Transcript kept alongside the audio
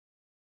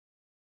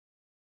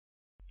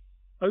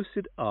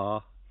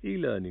OSID-R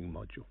e-learning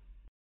module.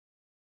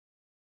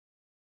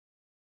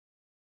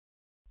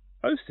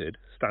 OSID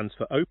stands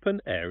for Open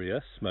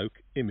Area Smoke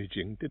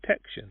Imaging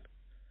Detection.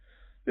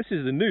 This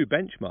is the new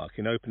benchmark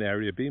in open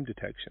area beam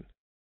detection.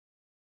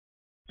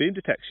 Beam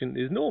detection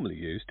is normally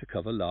used to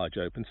cover large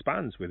open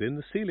spans within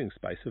the ceiling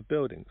space of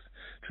buildings.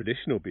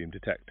 Traditional beam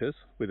detectors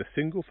with a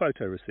single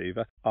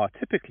photoreceiver are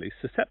typically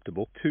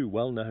susceptible to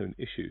well-known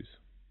issues.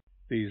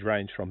 These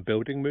range from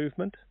building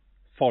movement,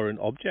 foreign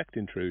object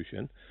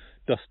intrusion,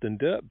 dust and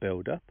dirt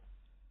buildup,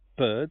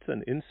 birds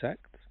and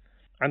insects,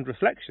 and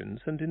reflections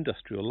and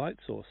industrial light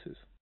sources.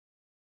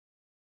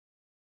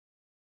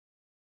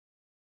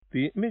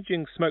 The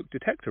imaging smoke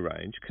detector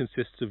range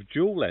consists of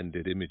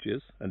dual-ended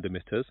imagers and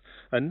emitters,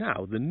 and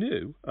now the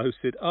new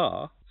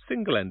OSID-R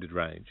single-ended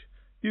range,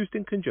 used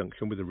in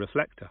conjunction with a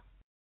reflector.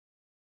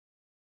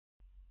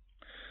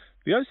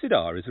 The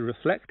OSID-R is a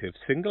reflective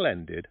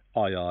single-ended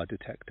IR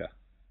detector.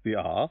 The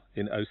R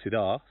in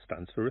OSID-R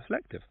stands for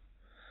reflective.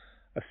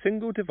 A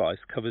single device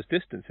covers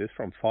distances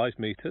from 5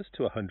 meters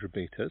to 100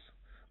 meters,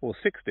 or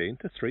 16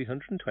 to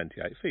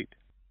 328 feet.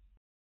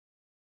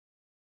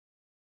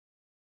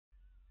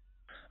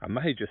 A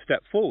major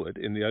step forward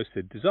in the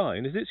OSID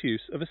design is its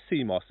use of a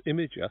CMOS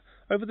imager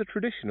over the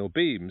traditional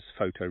beam's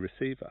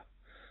photoreceiver.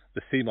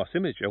 The CMOS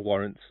imager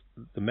warrants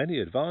the many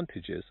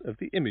advantages of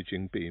the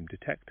imaging beam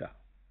detector.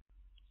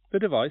 The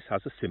device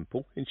has a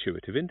simple,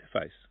 intuitive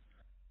interface.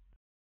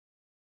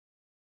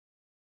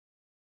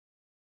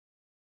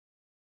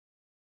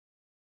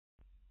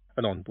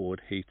 An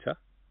onboard heater,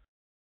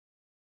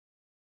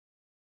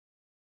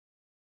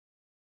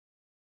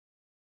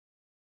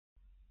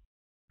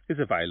 is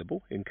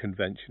available in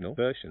conventional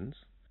versions.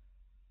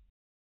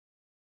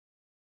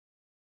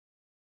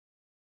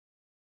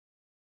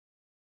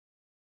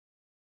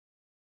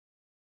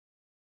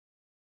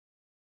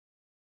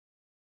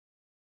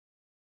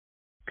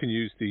 Can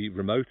use the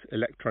remote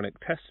electronic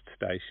test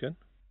station,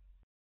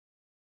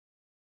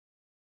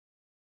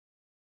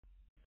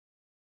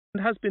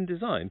 and has been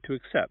designed to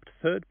accept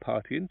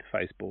third-party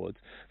interface boards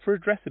for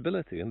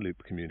addressability and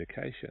loop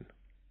communication.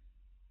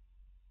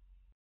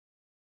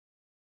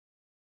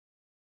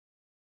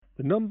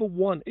 The number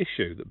one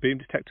issue that beam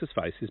detectors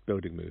face is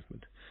building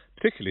movement,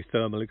 particularly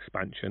thermal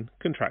expansion,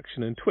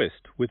 contraction and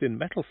twist within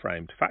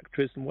metal-framed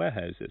factories and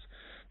warehouses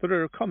that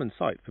are a common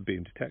sight for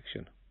beam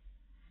detection.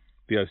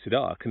 The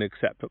OSID-R can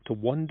accept up to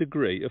 1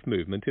 degree of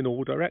movement in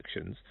all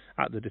directions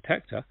at the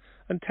detector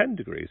and 10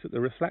 degrees at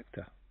the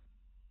reflector.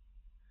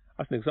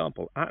 As an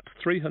example, at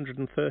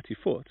 330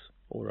 foot,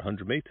 or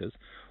 100 meters,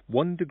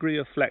 1 degree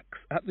of flex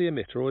at the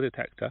emitter or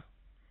detector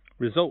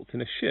results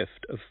in a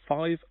shift of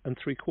 5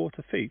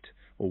 3/4 feet,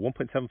 or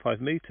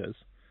 1.75 meters,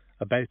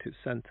 about its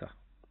center.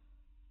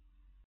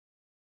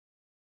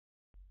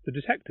 The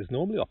detectors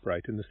normally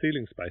operate in the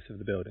ceiling space of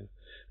the building,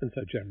 and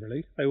so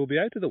generally they will be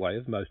out of the way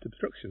of most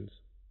obstructions,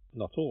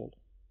 not all.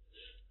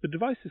 The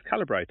device is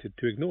calibrated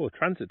to ignore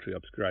transitory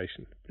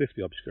obscuration, but if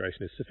the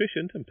obscuration is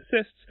sufficient and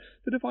persists,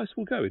 the device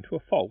will go into a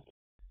fault.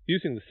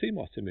 Using the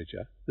CMOS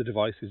imager, the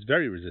device is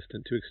very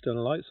resistant to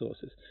external light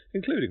sources,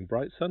 including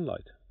bright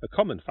sunlight, a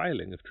common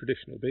failing of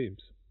traditional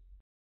beams.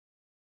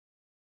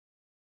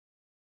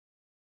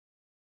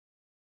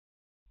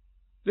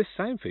 This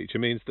same feature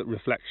means that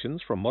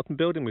reflections from modern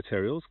building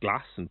materials,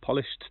 glass and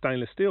polished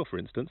stainless steel for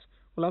instance,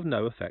 will have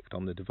no effect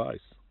on the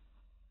device.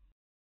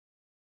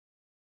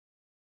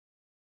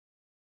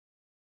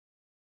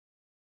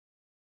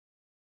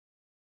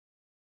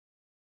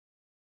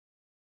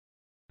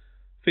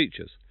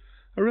 Features: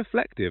 a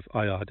reflective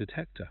IR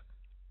detector.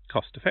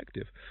 Cost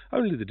effective,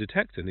 only the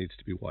detector needs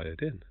to be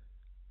wired in.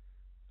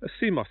 A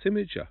CMOS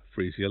imager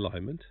for easy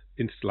alignment,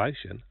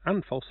 installation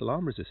and false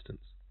alarm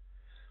resistance.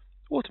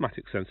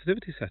 Automatic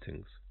sensitivity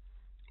settings.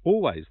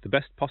 Always the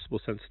best possible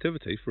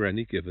sensitivity for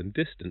any given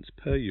distance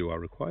per UR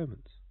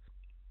requirements.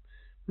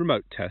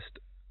 Remote test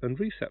and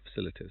reset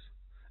facilities.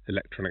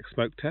 Electronic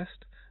smoke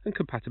test and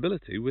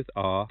compatibility with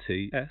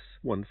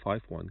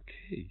RTS151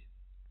 key.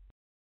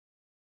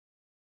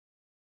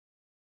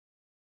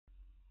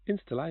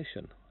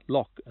 Installation,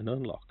 lock and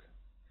unlock.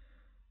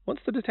 Once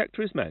the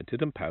detector is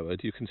mounted and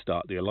powered, you can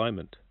start the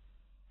alignment.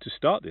 To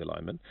start the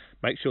alignment,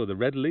 make sure the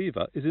red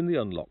lever is in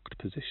the unlocked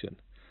position.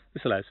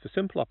 This allows for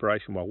simple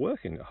operation while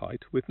working at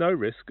height, with no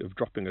risk of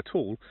dropping a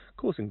tool,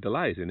 causing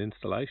delays in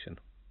installation.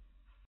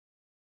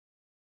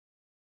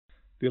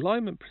 The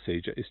alignment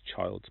procedure is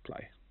child's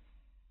play.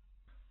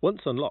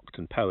 Once unlocked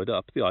and powered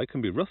up, the eye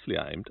can be roughly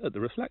aimed at the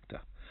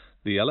reflector.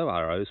 The yellow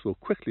arrows will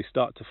quickly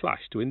start to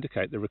flash to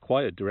indicate the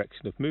required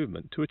direction of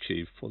movement to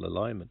achieve full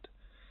alignment.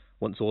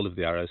 Once all of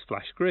the arrows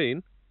flash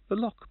green, the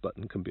lock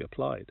button can be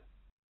applied.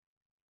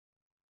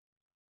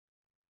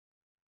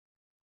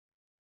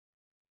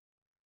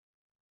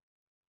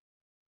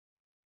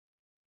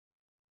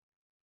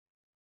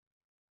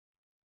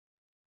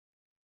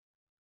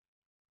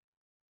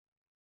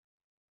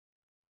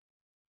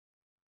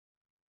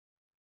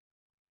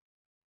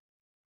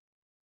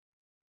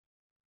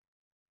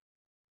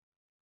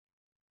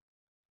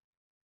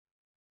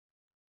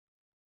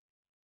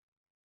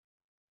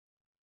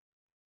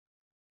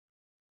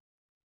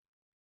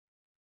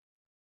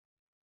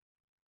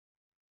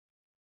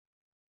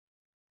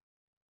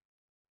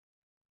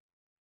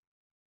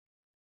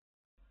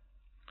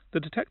 The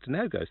detector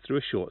now goes through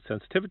a short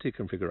sensitivity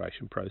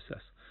configuration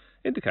process,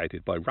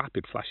 indicated by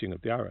rapid flashing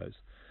of the arrows.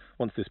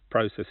 Once this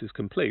process is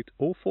complete,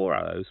 all 4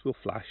 arrows will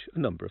flash a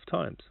number of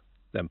times,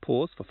 then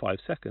pause for 5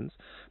 seconds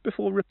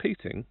before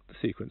repeating the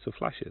sequence of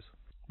flashes.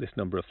 This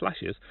number of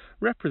flashes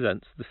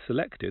represents the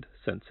selected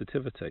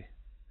sensitivity.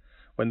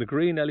 When the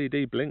green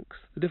LED blinks,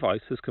 the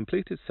device has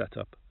completed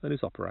setup and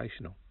is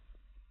operational.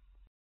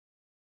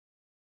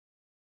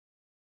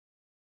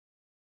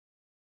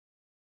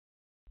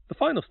 The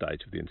final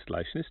stage of the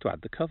installation is to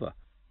add the cover.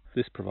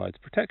 This provides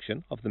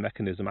protection of the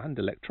mechanism and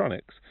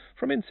electronics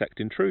from insect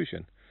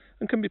intrusion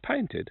and can be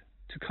painted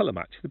to colour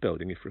match the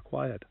building if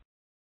required.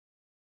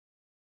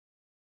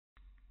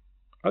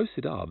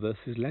 OSID-R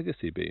versus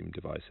legacy beam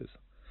devices.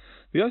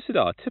 The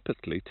OSID-R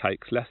typically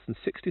takes less than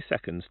 60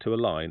 seconds to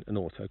align and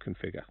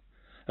auto-configure.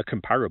 A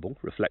comparable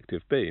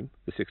reflective beam,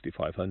 the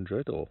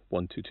 6500 or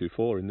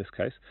 1224 in this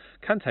case,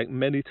 can take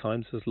many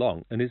times as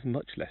long and is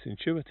much less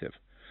intuitive,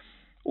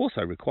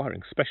 also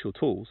requiring special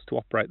tools to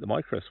operate the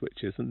micro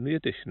switches and the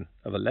addition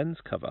of a lens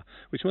cover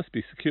which must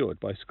be secured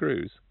by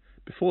screws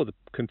before the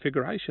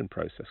configuration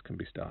process can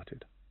be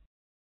started.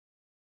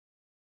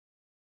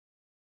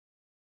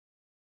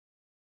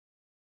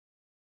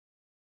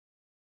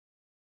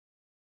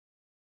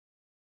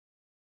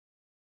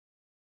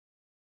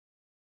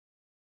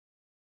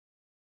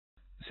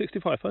 The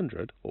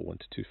 6500, or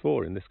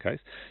 1224 in this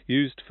case,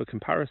 used for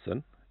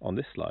comparison on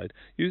this slide,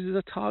 uses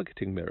a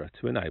targeting mirror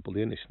to enable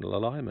the initial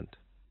alignment.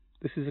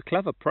 This is a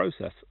clever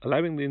process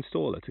allowing the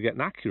installer to get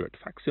an accurate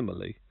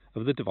facsimile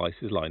of the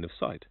device's line of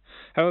sight.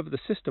 However, the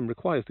system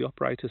requires the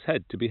operator's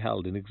head to be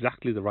held in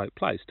exactly the right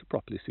place to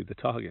properly see the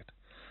target.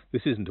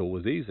 This isn't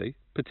always easy,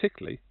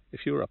 particularly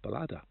if you are up a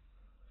ladder.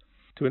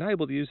 To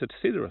enable the user to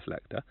see the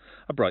reflector,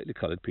 a brightly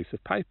coloured piece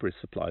of paper is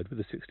supplied with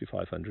the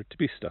 6500 to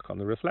be stuck on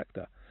the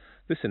reflector.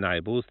 This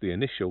enables the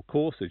initial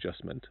course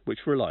adjustment,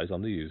 which relies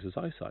on the user's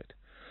eyesight.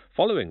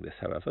 Following this,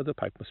 however, the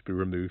paper must be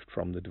removed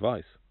from the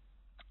device.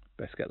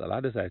 Best get the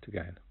ladders out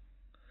again.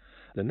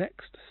 The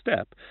next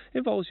step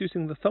involves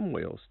using the thumb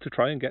wheels to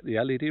try and get the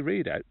LED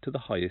readout to the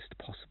highest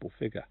possible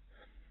figure,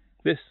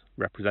 this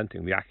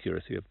representing the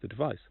accuracy of the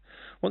device.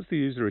 Once the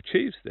user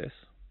achieves this,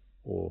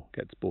 or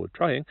gets bored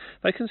trying,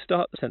 they can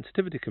start the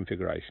sensitivity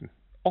configuration,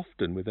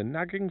 often with a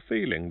nagging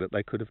feeling that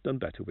they could have done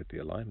better with the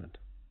alignment.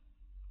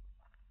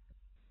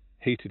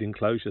 Heated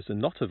enclosures are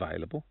not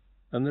available,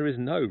 and there is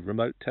no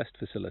remote test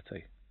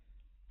facility.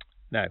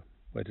 Now,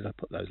 where did I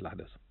put those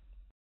ladders?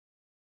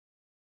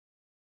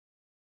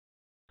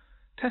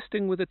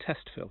 Testing with a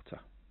test filter.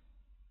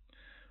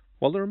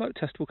 While the remote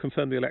test will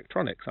confirm the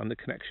electronics and the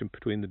connection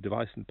between the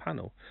device and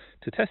panel,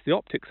 to test the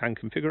optics and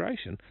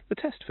configuration, the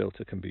test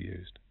filter can be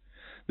used.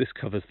 This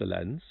covers the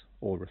lens,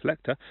 or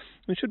reflector,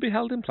 and should be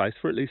held in place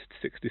for at least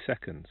 60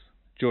 seconds.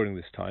 During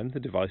this time, the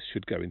device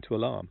should go into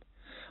alarm.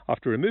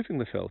 After removing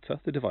the filter,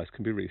 the device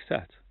can be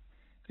reset.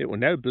 It will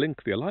now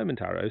blink the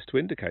alignment arrows to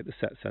indicate the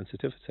set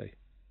sensitivity.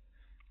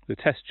 The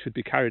test should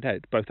be carried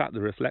out both at the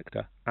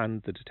reflector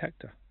and the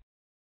detector.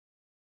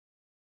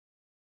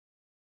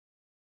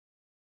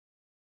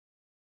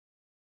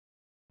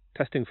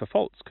 Testing for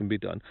faults can be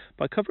done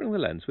by covering the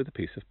lens with a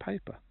piece of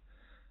paper.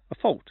 A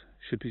fault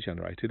should be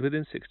generated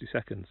within 60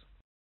 seconds.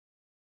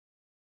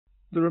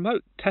 The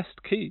remote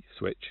test key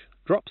switch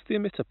drops the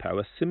emitter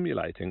power,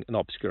 simulating an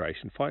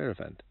obscuration fire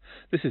event.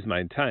 This is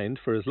maintained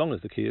for as long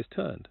as the key is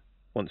turned.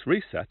 Once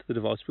reset, the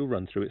device will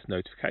run through its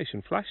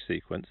notification flash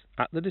sequence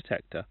at the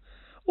detector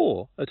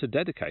or at a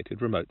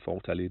dedicated remote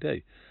fault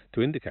LED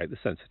to indicate the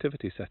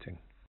sensitivity setting.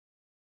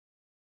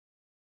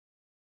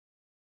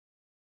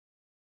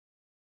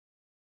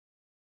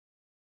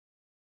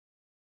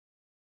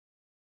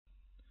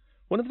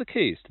 One of the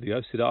keys to the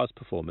OSID-R's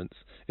performance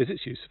is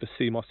its use of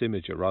a CMOS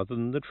imager rather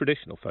than the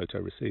traditional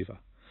photoreceiver.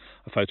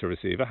 A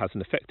photoreceiver has an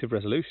effective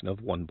resolution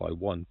of 1 by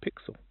 1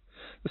 pixel.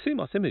 The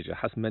CMOS imager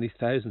has many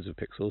thousands of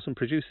pixels and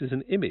produces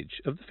an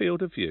image of the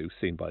field of view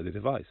seen by the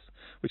device,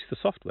 which the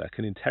software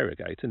can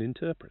interrogate and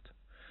interpret.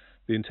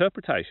 The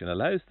interpretation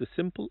allows the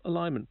simple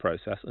alignment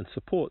process and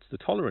supports the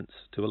tolerance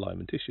to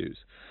alignment issues,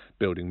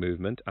 building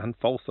movement, and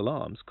false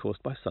alarms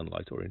caused by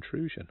sunlight or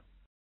intrusion.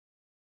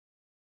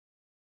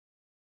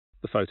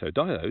 The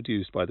photodiode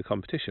used by the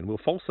competition will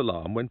false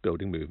alarm when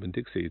building movement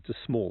exceeds a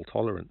small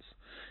tolerance.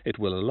 It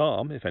will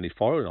alarm if any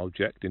foreign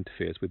object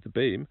interferes with the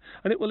beam,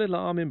 and it will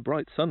alarm in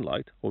bright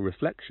sunlight or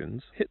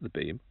reflections hit the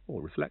beam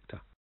or reflector.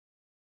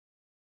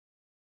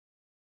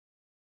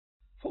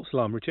 False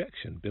alarm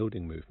rejection,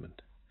 building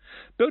movement.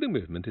 Building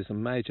movement is a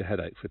major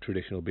headache for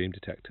traditional beam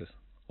detectors.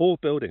 All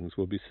buildings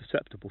will be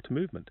susceptible to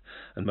movement,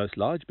 and most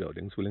large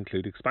buildings will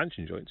include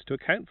expansion joints to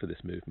account for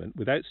this movement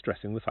without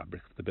stressing the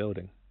fabric of the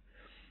building.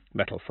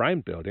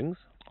 Metal-framed buildings,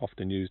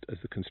 often used as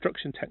the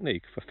construction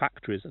technique for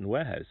factories and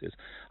warehouses,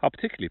 are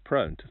particularly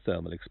prone to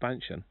thermal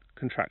expansion,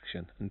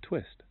 contraction and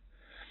twist.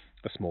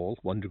 A small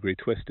 1-degree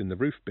twist in the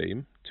roof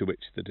beam, to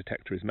which the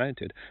detector is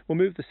mounted, will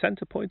move the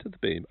centre point of the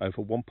beam over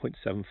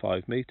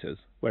 1.75 metres,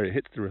 where it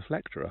hits the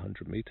reflector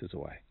 100 metres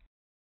away.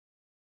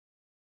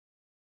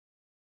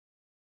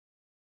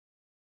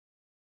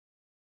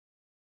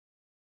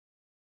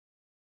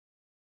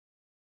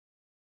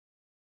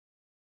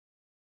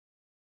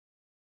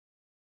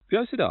 The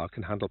OSID-R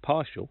can handle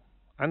partial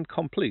and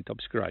complete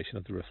obscuration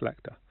of the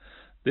reflector.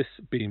 This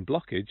beam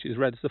blockage is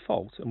read as a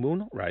fault and will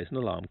not raise an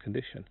alarm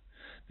condition.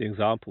 The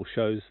example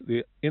shows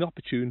the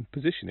inopportune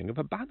positioning of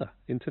a banner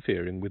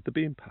interfering with the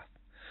beam path.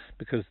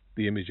 Because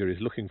the imager is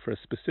looking for a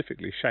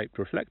specifically shaped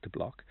reflector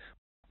block,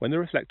 when the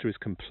reflector is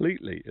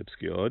completely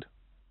obscured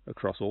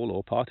across all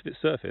or part of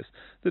its surface,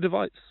 the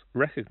device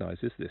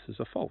recognizes this as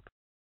a fault.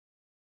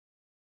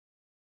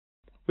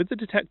 With the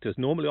detectors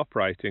normally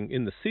operating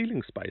in the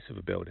ceiling space of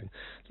a building,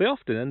 they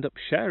often end up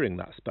sharing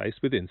that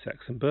space with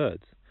insects and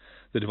birds.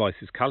 The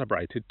device is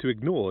calibrated to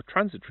ignore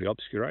transitory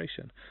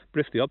obscuration,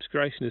 but if the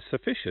obscuration is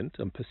sufficient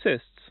and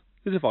persists,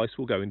 the device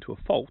will go into a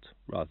fault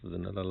rather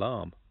than an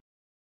alarm.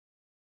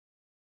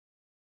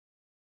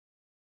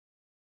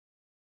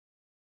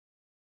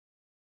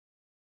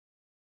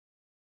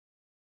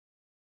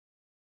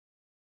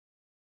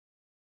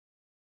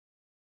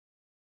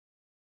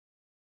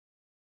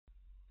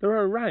 There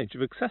are a range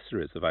of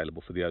accessories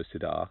available for the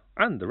OSID-R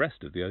and the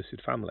rest of the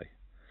OSID family.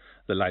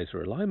 The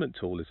laser alignment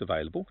tool is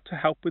available to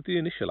help with the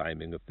initial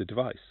aiming of the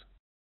device.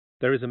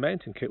 There is a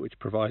mounting kit which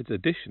provides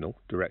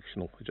additional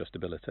directional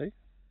adjustability.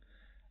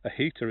 A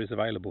heater is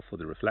available for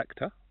the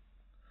reflector.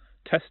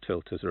 Test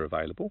filters are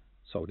available,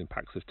 sold in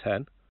packs of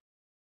 10.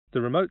 The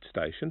remote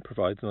station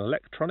provides an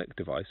electronic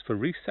device for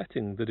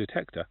resetting the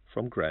detector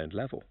from ground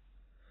level.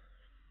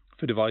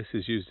 For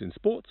devices used in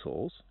sports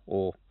halls,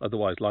 or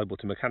otherwise liable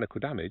to mechanical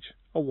damage,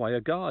 a wire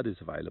guard is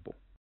available.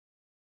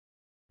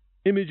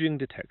 Imaging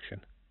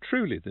detection,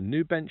 truly the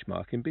new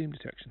benchmark in beam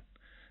detection,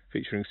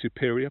 featuring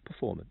superior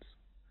performance,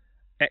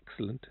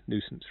 excellent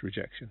nuisance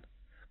rejection,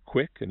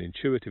 quick and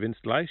intuitive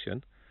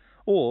installation,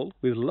 all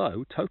with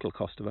low total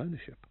cost of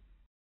ownership.